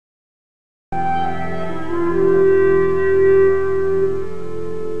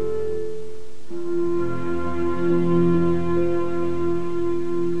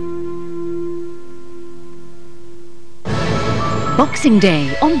Boxing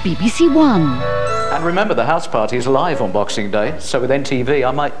Day on BBC1. And remember, the house party is live on Boxing Day, so with NTV I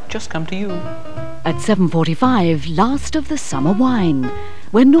might just come to you. At 7:45, last of the summer wine,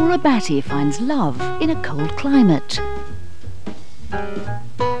 where Nora Batty finds love in a cold climate.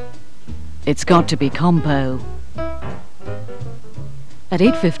 It's got to be Compo. At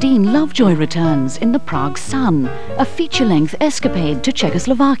 8:15, Lovejoy returns in the Prague Sun, a feature-length escapade to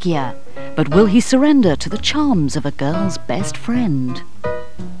Czechoslovakia. But will he surrender to the charms of a girl's best friend?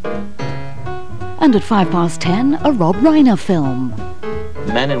 And at 10:05, a Rob Reiner film.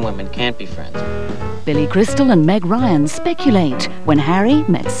 Men and women can't be friends. Billy Crystal and Meg Ryan speculate when Harry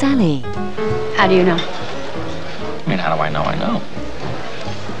met Sally. How do you know? I mean, how do I know? I know.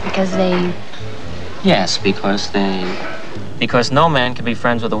 Because they... Yes, because no man can be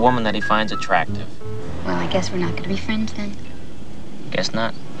friends with a woman that he finds attractive. Well, I guess we're not going to be friends then. Guess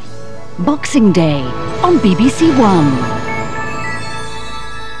not. Boxing Day on BBC1.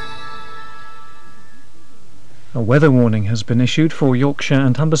 A weather warning has been issued for Yorkshire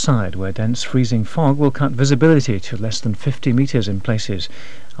and Humberside, where dense freezing fog will cut visibility to less than 50 metres in places.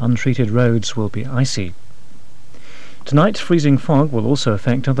 Untreated roads will be icy. Tonight, freezing fog will also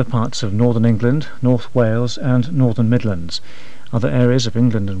affect other parts of northern England, North Wales and northern Midlands. Other areas of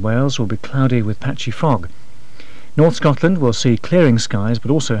England and Wales will be cloudy with patchy fog. North Scotland will see clearing skies,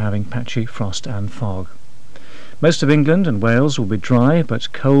 but also having patchy frost and fog. Most of England and Wales will be dry,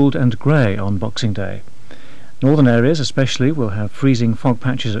 but cold and grey on Boxing Day. Northern areas especially will have freezing fog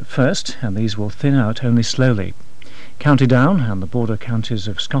patches at first, and these will thin out only slowly. County Down and the border counties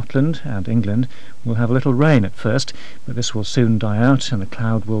of Scotland and England will have a little rain at first, but this will soon die out and the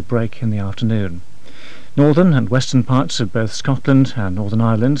cloud will break in the afternoon. Northern and western parts of both Scotland and Northern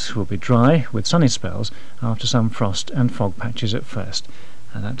Ireland will be dry with sunny spells after some frost and fog patches at first.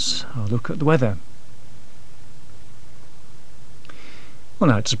 And that's our look at the weather. Well,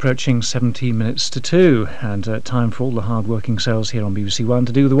 now it's approaching 17 minutes to 2 and time for all the hard-working souls here on BBC1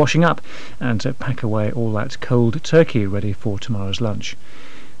 to do the washing up and pack away all that cold turkey ready for tomorrow's lunch.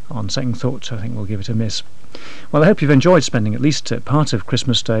 On second thought, I think we'll give it a miss. Well, I hope you've enjoyed spending at least part of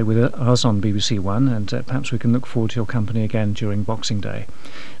Christmas Day with us on BBC1, and perhaps we can look forward to your company again during Boxing Day.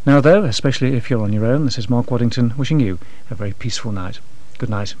 Now though, especially if you're on your own, this is Mark Waddington wishing you a very peaceful night. Good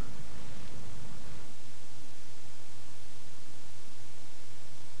night.